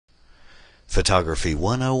Photography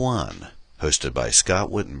 101, hosted by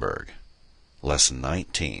Scott Wittenberg. Lesson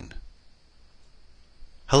 19.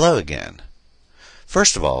 Hello again.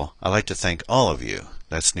 First of all, I'd like to thank all of you,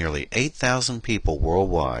 that's nearly 8,000 people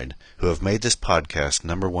worldwide, who have made this podcast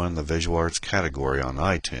 #1 in the visual arts category on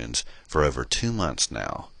iTunes for over 2 months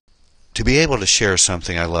now. To be able to share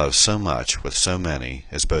something I love so much with so many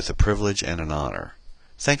is both a privilege and an honor.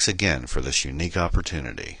 Thanks again for this unique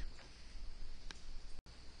opportunity.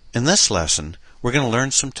 In this lesson, we're going to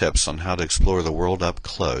learn some tips on how to explore the world up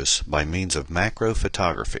close by means of macro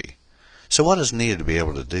photography. So what is needed to be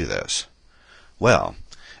able to do this? Well,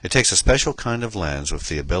 it takes a special kind of lens with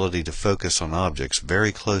the ability to focus on objects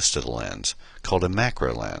very close to the lens, called a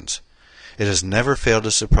macro lens. It has never failed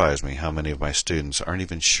to surprise me how many of my students aren't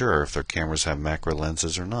even sure if their cameras have macro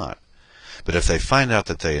lenses or not. But if they find out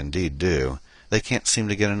that they indeed do, they can't seem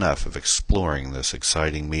to get enough of exploring this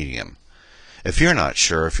exciting medium. If you're not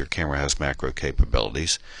sure if your camera has macro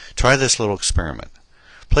capabilities, try this little experiment.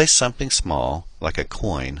 Place something small, like a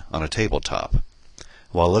coin, on a tabletop.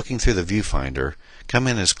 While looking through the viewfinder, come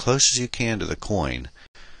in as close as you can to the coin,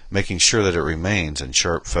 making sure that it remains in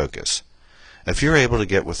sharp focus. If you're able to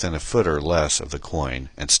get within a foot or less of the coin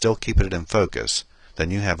and still keep it in focus,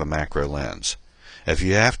 then you have a macro lens. If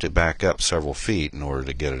you have to back up several feet in order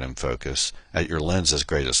to get it in focus at your lens's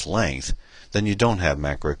greatest length, then you don't have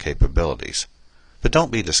macro capabilities. But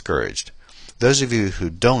don't be discouraged. Those of you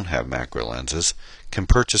who don't have macro lenses can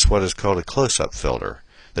purchase what is called a close-up filter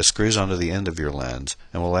that screws onto the end of your lens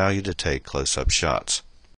and will allow you to take close-up shots.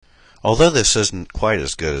 Although this isn't quite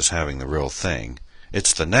as good as having the real thing,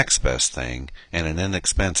 it's the next best thing and an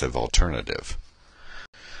inexpensive alternative.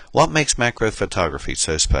 What makes macro photography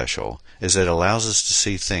so special is that it allows us to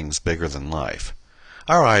see things bigger than life.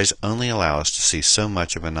 Our eyes only allow us to see so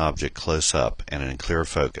much of an object close up and in clear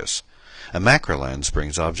focus. A macro lens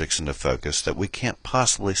brings objects into focus that we can't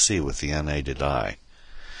possibly see with the unaided eye.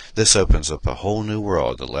 This opens up a whole new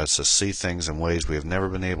world that lets us see things in ways we have never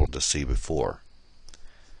been able to see before.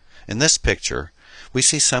 In this picture, we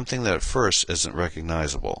see something that at first isn't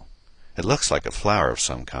recognizable. It looks like a flower of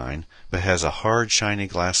some kind, but has a hard, shiny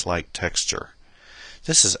glass-like texture.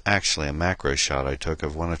 This is actually a macro shot I took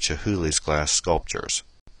of one of Chihuly's glass sculptures.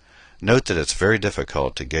 Note that it's very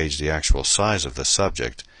difficult to gauge the actual size of the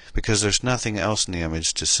subject because there's nothing else in the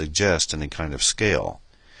image to suggest any kind of scale.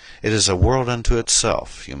 It is a world unto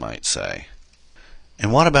itself, you might say.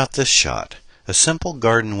 And what about this shot? A simple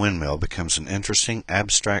garden windmill becomes an interesting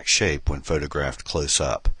abstract shape when photographed close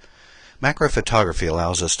up. Macro photography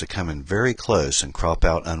allows us to come in very close and crop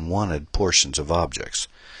out unwanted portions of objects,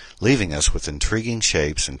 leaving us with intriguing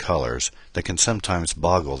shapes and colors that can sometimes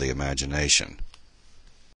boggle the imagination.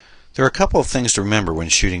 There are a couple of things to remember when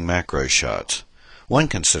shooting macro shots. One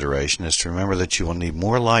consideration is to remember that you will need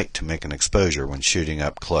more light to make an exposure when shooting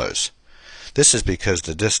up close. This is because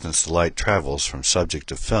the distance the light travels from subject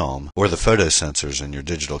to film, or the photosensors in your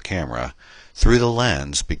digital camera, through the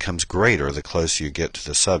lens becomes greater the closer you get to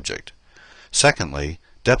the subject. Secondly,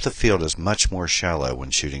 depth of field is much more shallow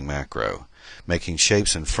when shooting macro, making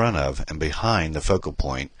shapes in front of and behind the focal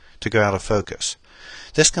point to go out of focus.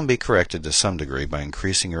 This can be corrected to some degree by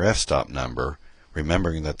increasing your f-stop number,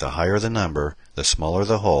 remembering that the higher the number, the smaller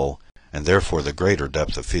the hole, and therefore the greater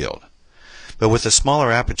depth of field. But with a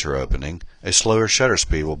smaller aperture opening, a slower shutter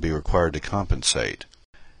speed will be required to compensate.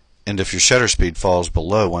 And if your shutter speed falls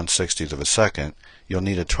below 1/60th of a second, you'll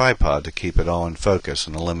need a tripod to keep it all in focus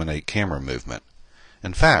and eliminate camera movement.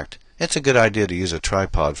 In fact, it's a good idea to use a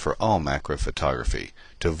tripod for all macro photography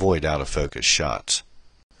to avoid out-of-focus shots.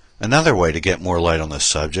 Another way to get more light on the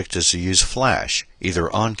subject is to use flash,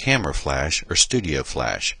 either on-camera flash or studio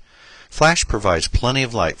flash. Flash provides plenty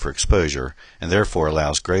of light for exposure and therefore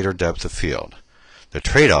allows greater depth of field. The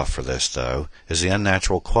trade-off for this, though, is the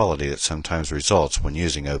unnatural quality that sometimes results when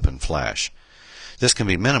using open flash. This can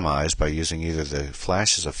be minimized by using either the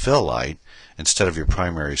flash as a fill light instead of your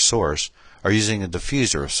primary source, or using a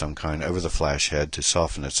diffuser of some kind over the flash head to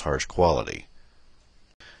soften its harsh quality.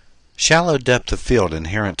 Shallow depth of field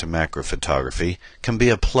inherent to macro photography can be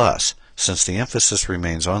a plus, since the emphasis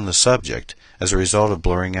remains on the subject as a result of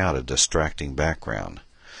blurring out a distracting background.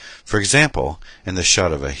 For example, in the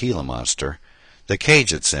shot of a Gila monster, the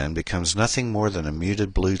cage it's in becomes nothing more than a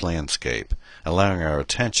muted blue landscape, allowing our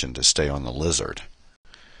attention to stay on the lizard.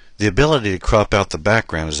 The ability to crop out the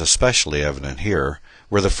background is especially evident here,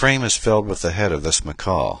 where the frame is filled with the head of this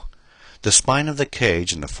macaw. The spine of the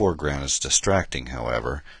cage in the foreground is distracting,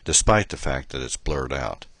 however, despite the fact that it's blurred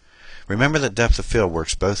out. Remember that depth of field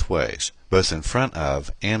works both ways, both in front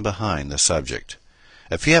of and behind the subject.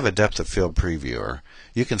 If you have a depth of field previewer,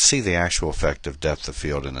 you can see the actual effect of depth of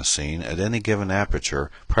field in a scene at any given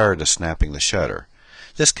aperture prior to snapping the shutter.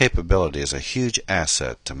 This capability is a huge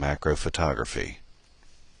asset to macro photography.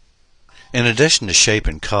 In addition to shape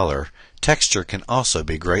and color, texture can also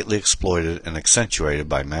be greatly exploited and accentuated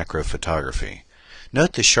by macro photography.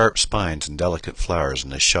 Note the sharp spines and delicate flowers in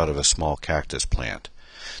this shot of a small cactus plant.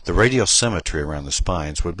 The radial symmetry around the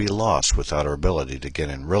spines would be lost without our ability to get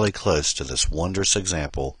in really close to this wondrous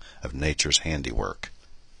example of nature's handiwork.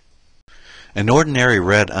 An ordinary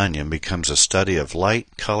red onion becomes a study of light,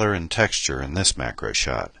 color, and texture in this macro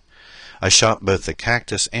shot. I shot both the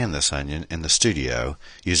cactus and this onion in the studio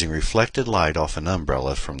using reflected light off an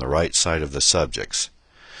umbrella from the right side of the subjects.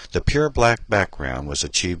 The pure black background was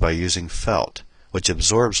achieved by using felt, which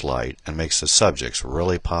absorbs light and makes the subjects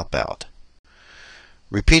really pop out.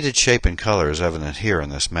 Repeated shape and color is evident here in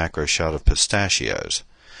this macro shot of pistachios.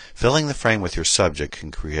 Filling the frame with your subject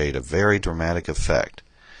can create a very dramatic effect.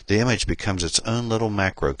 The image becomes its own little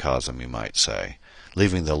macrocosm, you might say,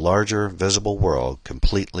 leaving the larger, visible world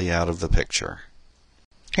completely out of the picture.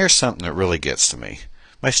 Here's something that really gets to me.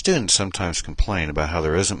 My students sometimes complain about how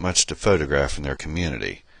there isn't much to photograph in their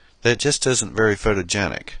community, that it just isn't very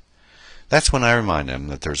photogenic. That's when I remind them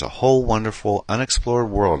that there's a whole wonderful, unexplored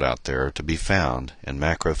world out there to be found in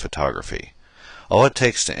macro photography. All it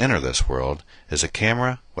takes to enter this world is a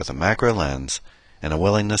camera with a macro lens and a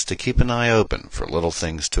willingness to keep an eye open for little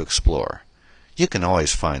things to explore. You can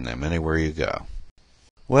always find them anywhere you go.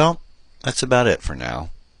 Well, that's about it for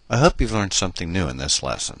now. I hope you've learned something new in this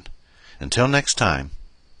lesson. Until next time,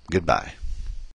 goodbye.